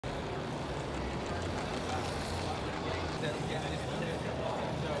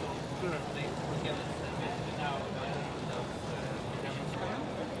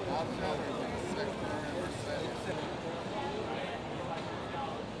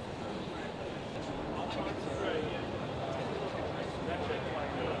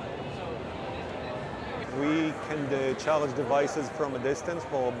we can charge devices from a distance,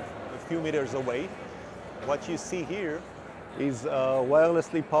 from a few meters away. What you see here is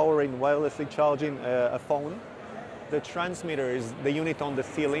wirelessly powering, wirelessly charging a phone. The transmitter is the unit on the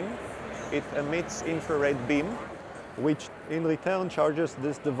ceiling. It emits infrared beam, which in return charges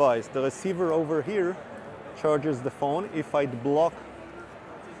this device. The receiver over here charges the phone. If I'd block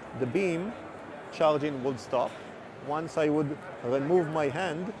the beam, charging would stop. Once I would remove my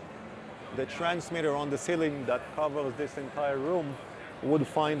hand, the transmitter on the ceiling that covers this entire room would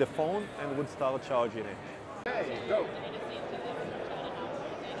find the phone and would start charging it. Hey, go.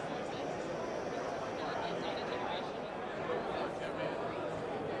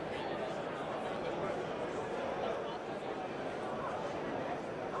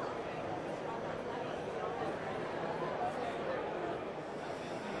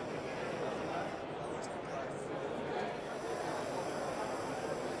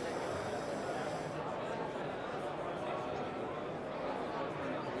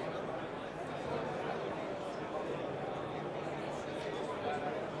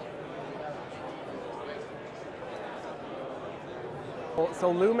 So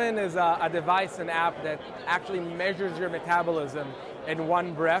Lumen is a device, an app that actually measures your metabolism in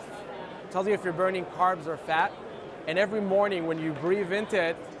one breath. It tells you if you're burning carbs or fat. And every morning when you breathe into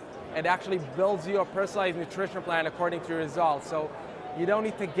it, it actually builds you a personalized nutrition plan according to your results. So you don't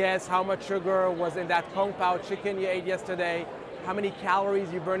need to guess how much sugar was in that Kung Pao chicken you ate yesterday, how many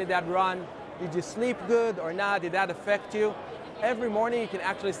calories you burned in that run. Did you sleep good or not? Did that affect you? Every morning you can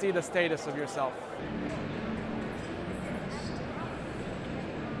actually see the status of yourself.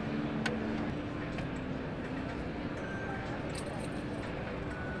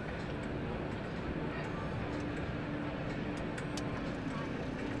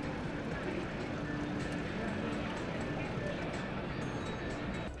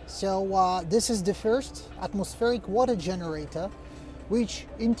 So this is the first atmospheric water generator which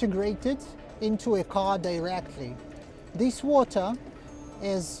integrated into a car directly. This water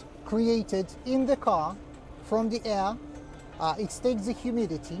is created in the car from the air. It takes the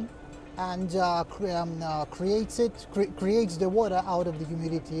humidity and creates the water out of the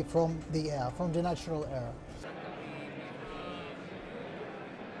humidity from the air, from the natural air.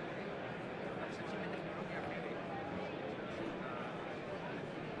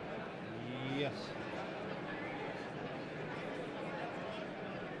 Yes.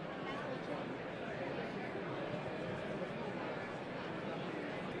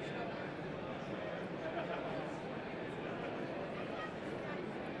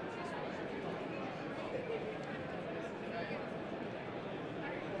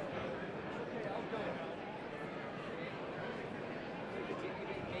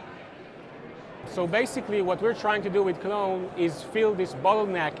 So basically what we're trying to do with Clone is fill this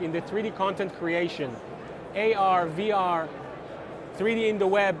bottleneck in the 3D content creation. AR, VR, 3D in the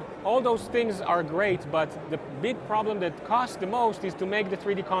web, all those things are great, but the big problem that costs the most is to make the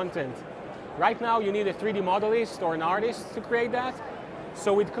 3D content. Right now you need a 3D modelist or an artist to create that.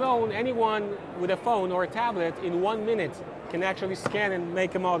 So with Clone, anyone with a phone or a tablet in 1 minute can actually scan and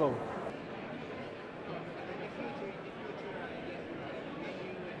make a model.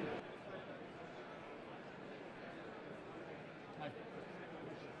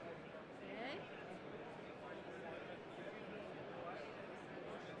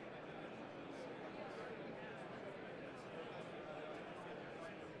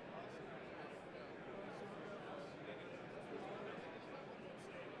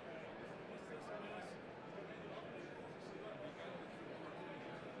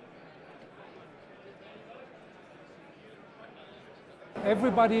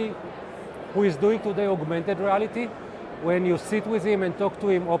 Everybody who is doing today augmented reality, when you sit with him and talk to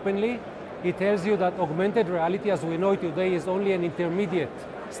him openly, he tells you that augmented reality as we know it today is only an intermediate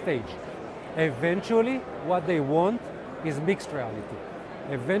stage. Eventually, what they want is mixed reality.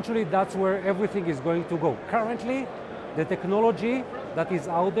 Eventually, that's where everything is going to go. Currently, the technology that is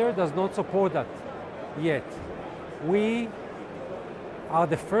out there does not support that yet. We are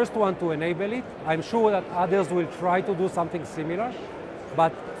the first one to enable it. I'm sure that others will try to do something similar,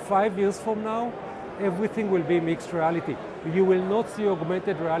 but 5 years from now, everything will be mixed reality. You will not see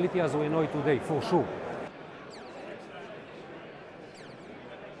augmented reality as we know it today, for sure.